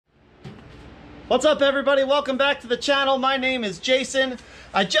What's up everybody? Welcome back to the channel. My name is Jason.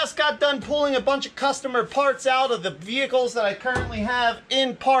 I just got done pulling a bunch of customer parts out of the vehicles that I currently have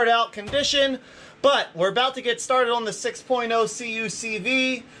in part out condition, but we're about to get started on the 6.0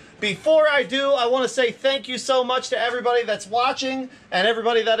 CUCV. Before I do, I want to say thank you so much to everybody that's watching and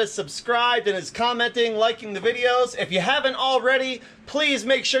everybody that is subscribed and is commenting, liking the videos. If you haven't already, please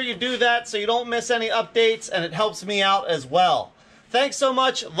make sure you do that so you don't miss any updates, and it helps me out as well. Thanks so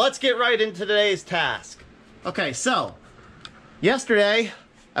much. Let's get right into today's task. Okay, so yesterday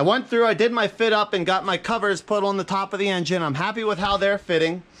I went through, I did my fit up and got my covers put on the top of the engine. I'm happy with how they're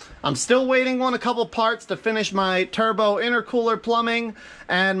fitting. I'm still waiting on a couple parts to finish my turbo intercooler plumbing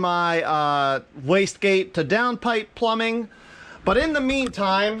and my wastegate to downpipe plumbing. But in the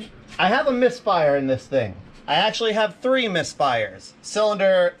meantime, I have a misfire in this thing. I actually have 3 misfires.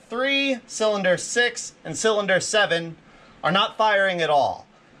 Cylinder 3, cylinder 6, and cylinder 7 are not firing at all.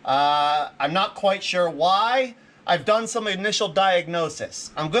 I'm not quite sure why. I've done some initial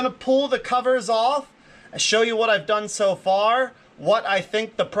diagnosis. I'm going to pull the covers off and show you what I've done so far, what I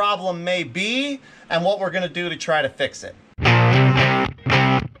think the problem may be, and what we're going to do to try to fix it.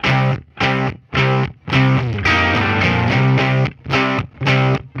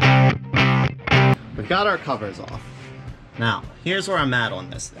 We've got our covers off. Now, here's where I'm at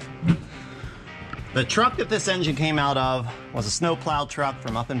on this thing. The truck that this engine came out of was a snowplow truck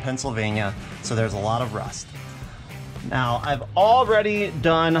from up in Pennsylvania, so there's a lot of rust. Now, I've already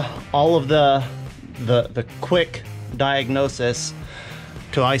done all of the quick diagnosis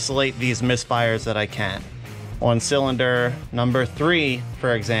to isolate these misfires that I can. On cylinder number 3,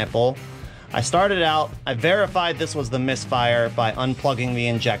 for example, I started out, I verified this was the misfire by unplugging the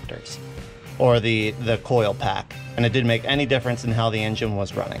injectors, or the coil pack, and it didn't make any difference in how the engine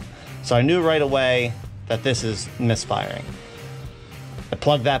was running. So I knew right away that this is misfiring. I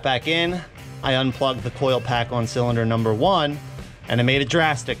plugged that back in, I unplugged the coil pack on cylinder number 1, and it made a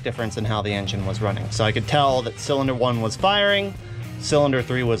drastic difference in how the engine was running. So I could tell that cylinder 1 was firing, cylinder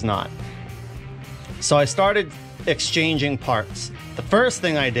 3 was not. So I started exchanging parts. The first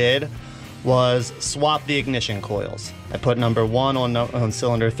thing I did was swap the ignition coils. I put number 1 on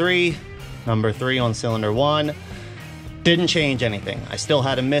cylinder 3, number 3 on cylinder 1. Didn't change anything. I still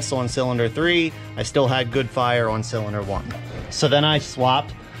had a miss on cylinder 3. I still had good fire on cylinder 1. So then I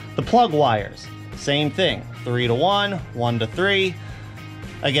swapped the plug wires. Same thing. 3 to 1, 1 to 3.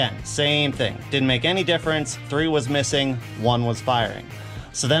 Again, same thing. Didn't make any difference. 3 was missing, 1 was firing.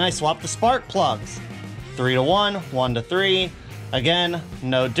 So then I swapped the spark plugs. 3 to 1, 1 to 3. Again,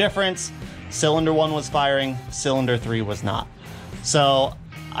 no difference. Cylinder 1 was firing, cylinder 3 was not. So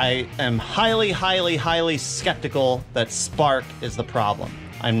I am highly skeptical that spark is the problem.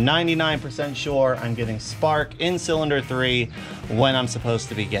 I'm 99% sure I'm getting spark in cylinder 3 when I'm supposed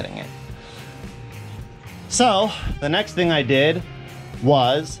to be getting it. So the next thing I did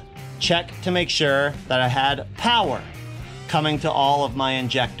was check to make sure that I had power coming to all of my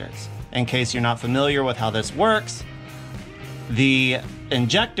injectors. In case you're not familiar with how this works, the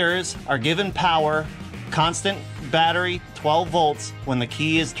injectors are given power, constant battery, 12 volts, when the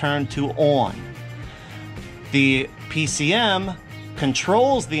key is turned to on. The PCM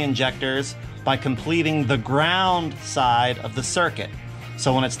controls the injectors by completing the ground side of the circuit.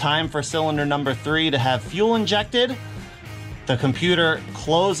 So when it's time for cylinder number 3 to have fuel injected, the computer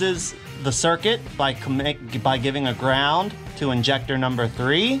closes the circuit by giving a ground to injector number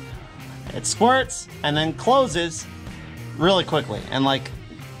 3. It squirts and then closes really quickly, in like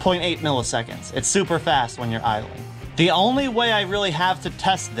 0.8 milliseconds. It's super fast when you're idling. The only way I really have to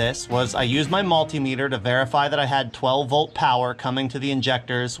test this was I used my multimeter to verify that I had 12 volt power coming to the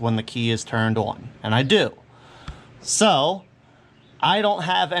injectors when the key is turned on, and I do. So I don't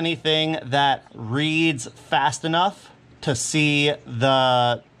have anything that reads fast enough to see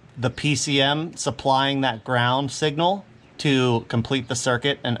the PCM supplying that ground signal to complete the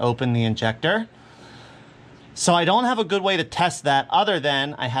circuit and open the injector. So I don't have a good way to test that other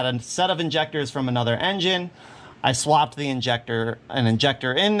than I had a set of injectors from another engine. I swapped an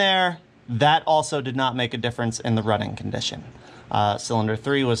injector in there. That also did not make a difference in the running condition. Cylinder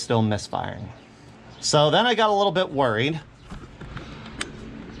 3 was still misfiring. So then I got a little bit worried.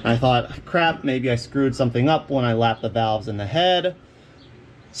 I thought, crap, maybe I screwed something up when I lapped the valves in the head.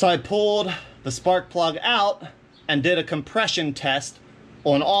 So I pulled the spark plug out and did a compression test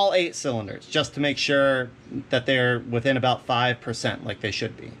on all 8 cylinders, just to make sure that they're within about 5%, like they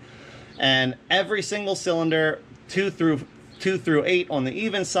should be. And every single cylinder, 2 through 8 on the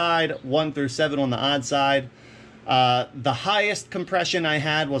even side, 1 through 7 on the odd side, The highest compression I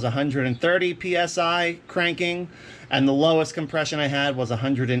had was 130 psi cranking, and the lowest compression I had was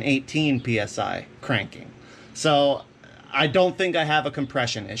 118 psi cranking. So I don't think I have a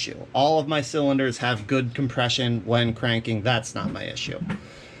compression issue. All of my cylinders have good compression when cranking. That's not my issue.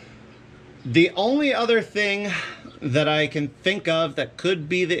 The only other thing that I can think of that could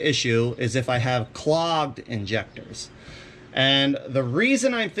be the issue is if I have clogged injectors. And the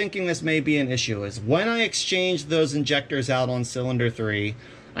reason I'm thinking this may be an issue is when I exchanged those injectors out on cylinder 3,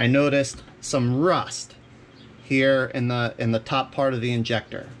 I noticed some rust here in the top part of the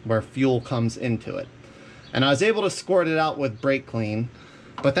injector where fuel comes into it. And I was able to squirt it out with brake clean,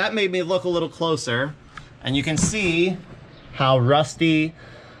 but that made me look a little closer, and you can see how rusty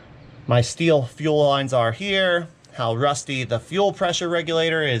my steel fuel lines are here, how rusty the fuel pressure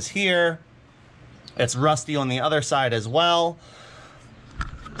regulator is here. It's rusty on the other side as well.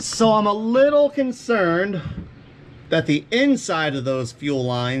 So I'm a little concerned that the inside of those fuel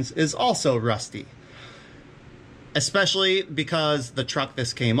lines is also rusty. Especially because the truck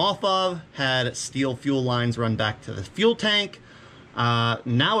this came off of had steel fuel lines run back to the fuel tank.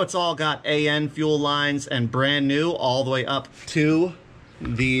 Now it's all got AN fuel lines and brand new all the way up to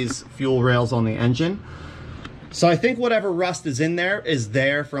these fuel rails on the engine. So I think whatever rust is in there is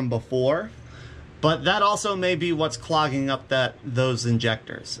there from before. But that also may be what's clogging up those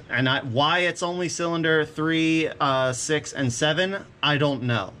injectors. And why it's only cylinder 3, 6, and 7, I don't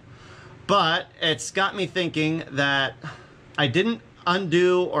know. But it's got me thinking that I didn't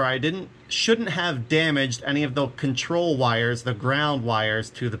undo, or shouldn't have damaged any of the control wires, the ground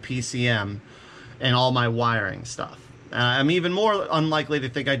wires to the PCM and all my wiring stuff. I'm even more unlikely to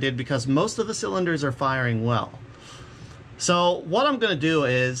think I did because most of the cylinders are firing well. So what I'm going to do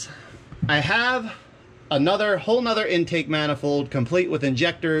is, I have whole nother intake manifold complete with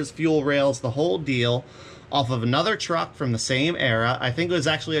injectors, fuel rails, the whole deal, off of another truck from the same era. I think it was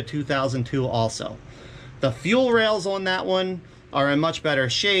actually a 2002 also. The fuel rails on that one are in much better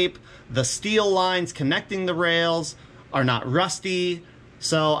shape. The steel lines connecting the rails are not rusty.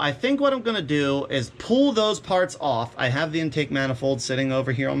 So I think what I'm going to do is pull those parts off. I have the intake manifold sitting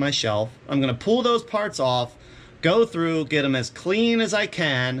over here on my shelf. I'm going to pull those parts off, go through, get them as clean as I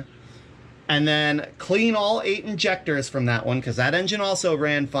can, and then clean all 8 injectors from that one, because that engine also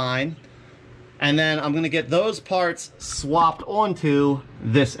ran fine. And then I'm going to get those parts swapped onto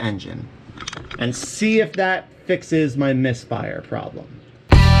this engine and see if that fixes my misfire problem.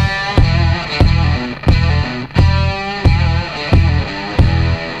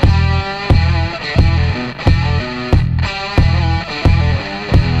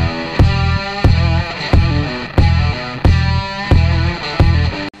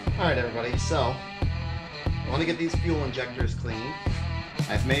 Alright everybody, so I want to get these fuel injectors clean.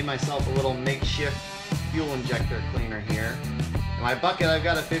 I've made myself a little makeshift fuel injector cleaner here. In my bucket I've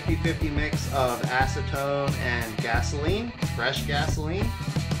got a 50-50 mix of acetone and gasoline, fresh gasoline.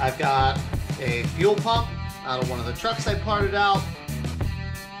 I've got a fuel pump out of one of the trucks I parted out,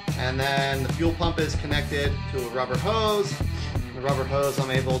 and then the fuel pump is connected to a rubber hose. The rubber hose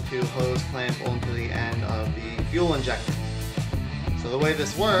I'm able to hose clamp onto the end of the fuel injector. So the way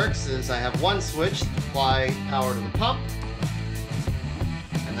this works is I have one switch to apply power to the pump,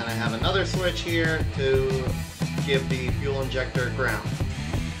 and then I have another switch here to give the fuel injector ground.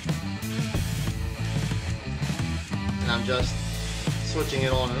 And I'm just switching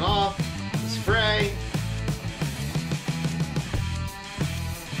it on and off, the spray,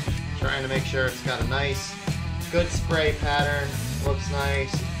 trying to make sure it's got a nice, good spray pattern, looks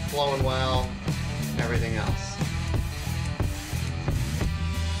nice, flowing well, everything else.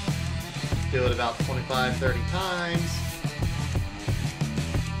 Do it about 25-30 times.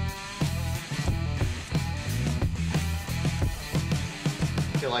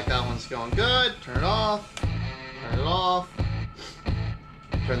 Feel like that one's going good. Turn it off. Turn it off.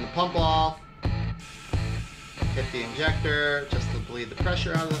 Turn the pump off. Hit the injector just to bleed the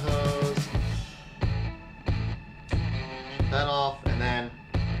pressure out of the hose. Shut that off, and then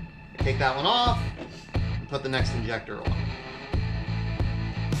take that one off and put the next injector on.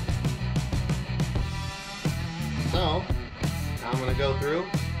 So, now I'm going to go through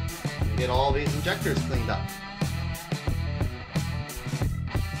and get all these injectors cleaned up.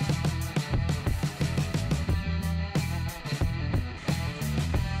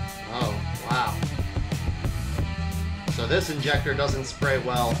 Oh, wow. So this injector doesn't spray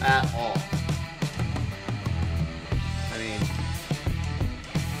well at all. I mean,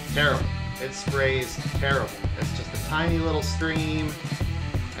 terrible. It sprays terrible. It's just a tiny little stream.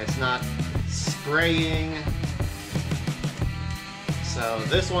 It's not spraying So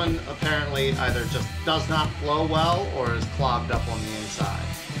this one apparently either just does not flow well or is clogged up on the inside.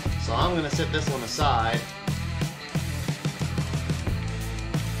 So I'm going to sit this one aside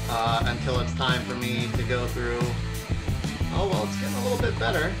until it's time for me to go through. Oh well, it's getting a little bit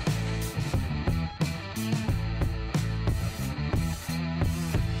better.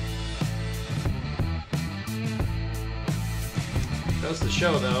 Goes to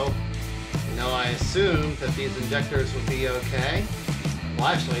show though, you know, I assumed that these injectors would be okay. Well,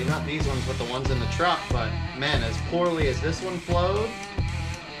 actually, not these ones, but the ones in the truck. But man, as poorly as this one flowed,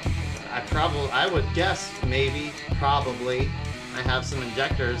 I would guess probably, I have some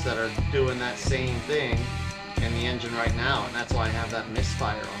injectors that are doing that same thing in the engine right now, and that's why I have that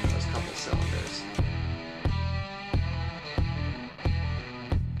misfire on those couple cylinders.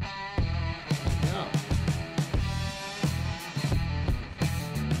 There we go.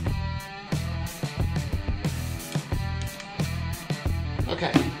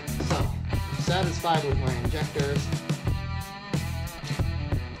 Okay, so satisfied with my injectors.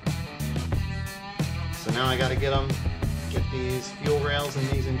 So now I gotta get these fuel rails and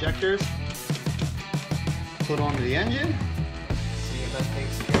these injectors put onto the engine. See if that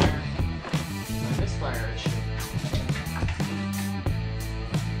takes care of my misfire issue.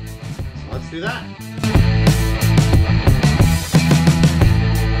 So let's do that.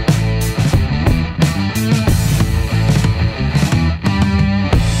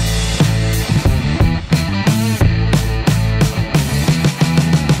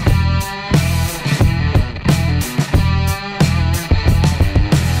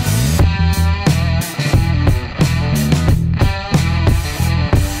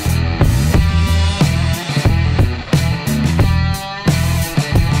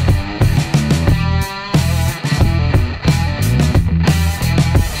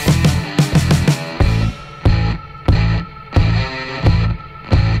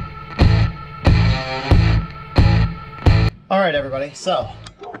 Alright everybody, so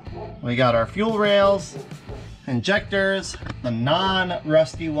we got our fuel rails, injectors, the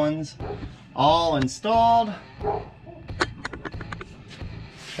non-rusty ones, all installed.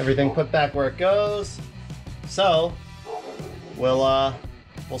 Everything put back where it goes. So we'll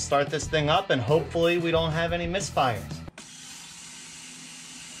start this thing up and hopefully we don't have any misfires.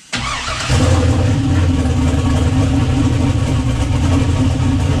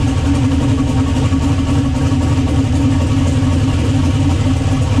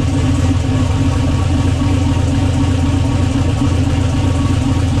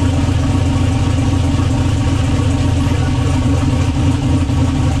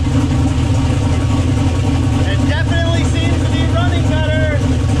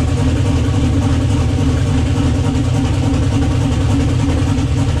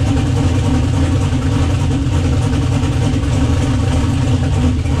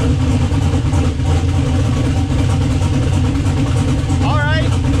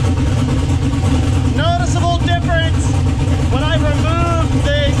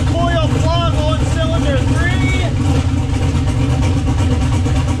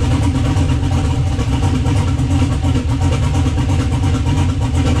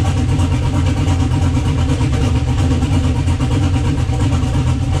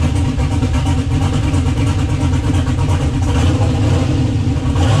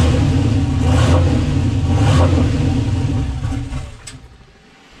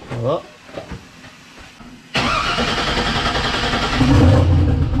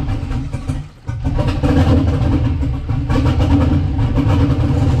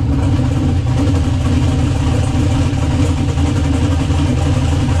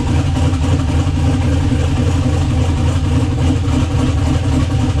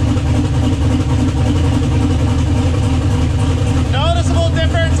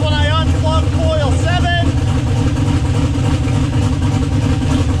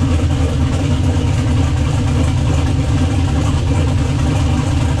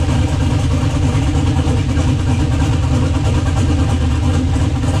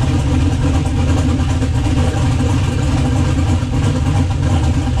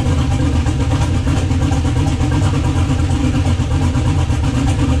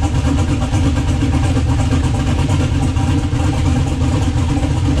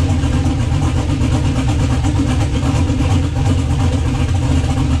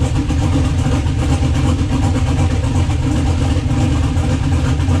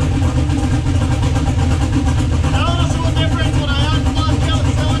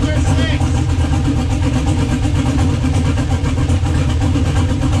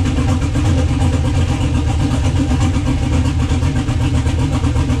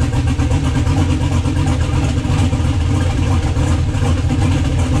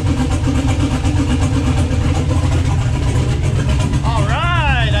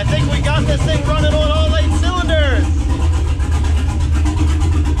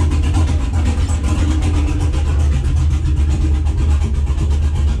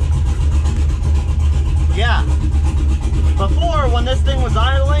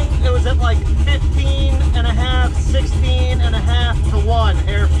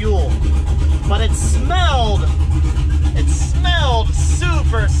 but it smelled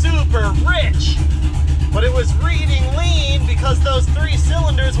super, super rich. But it was reading lean because those 3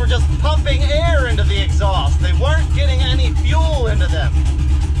 cylinders were just pumping air into the exhaust. They weren't getting any fuel into them.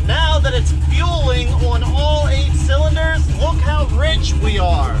 Now that it's fueling on all 8 cylinders, look how rich we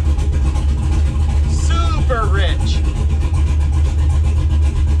are. Super rich.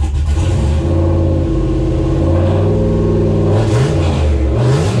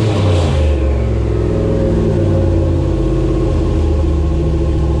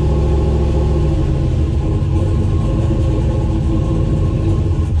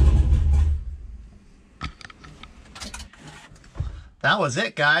 That was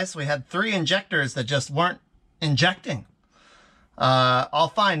it, guys. We had 3 injectors that just weren't injecting. I'll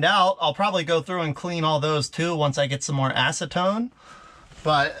find out. I'll probably go through and clean all those too once I get some more acetone.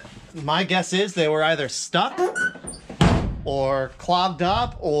 But my guess is they were either stuck or clogged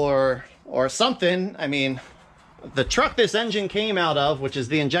up or something. I mean, the truck this engine came out of, which is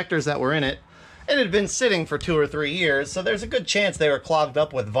the injectors that were in it, it had been sitting for 2 or 3 years. So there's a good chance they were clogged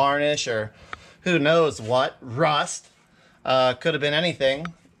up with varnish or who knows what, rust. Could have been anything,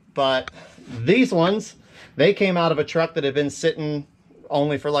 but these ones, they came out of a truck that had been sitting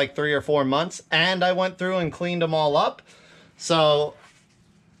only for like 3 or 4 months, and I went through and cleaned them all up. So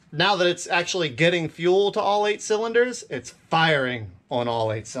now that it's actually getting fuel to all 8 cylinders, it's firing on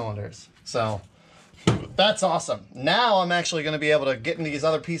all 8 cylinders. So that's awesome. Now I'm actually going to be able to get these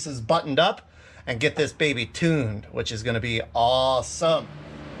other pieces buttoned up and get this baby tuned, which is going to be awesome.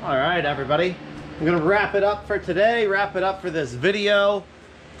 All right, everybody. I'm gonna wrap it up for today, wrap it up for this video.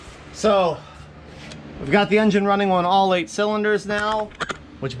 So, we've got the engine running on all 8 cylinders now,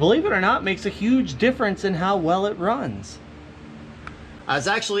 which, believe it or not, makes a huge difference in how well it runs. I was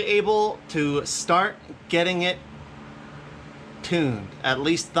actually able to start getting it tuned, at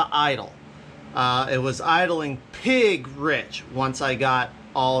least the idle. It was idling pig rich once I got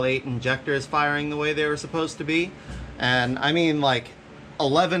all 8 injectors firing the way they were supposed to be. And I mean like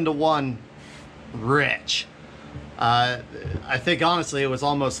 11-to-1 rich. I think honestly it was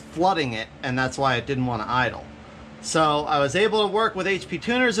almost flooding it, and that's why it didn't want to idle. So I was able to work with HP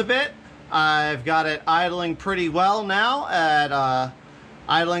tuners a bit. I've got it idling pretty well now at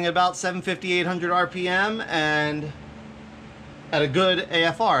idling about 750, 800 RPM and at a good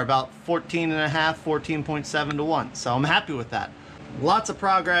AFR, about 14.5, 14.7 to 1. So I'm happy with that. Lots of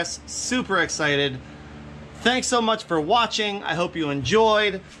progress, super excited. Thanks so much for watching. I hope you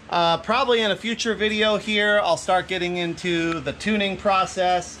enjoyed. Probably in a future video here, I'll start getting into the tuning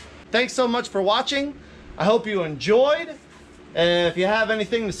process. Thanks so much for watching. I hope you enjoyed. If you have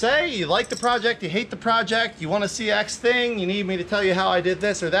anything to say, you like the project, you hate the project, you want to see X thing, you need me to tell you how I did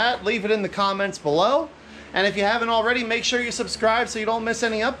this or that, leave it in the comments below. And if you haven't already, make sure you subscribe so you don't miss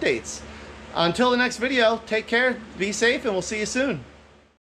any updates. Until the next video, take care, be safe, and we'll see you soon.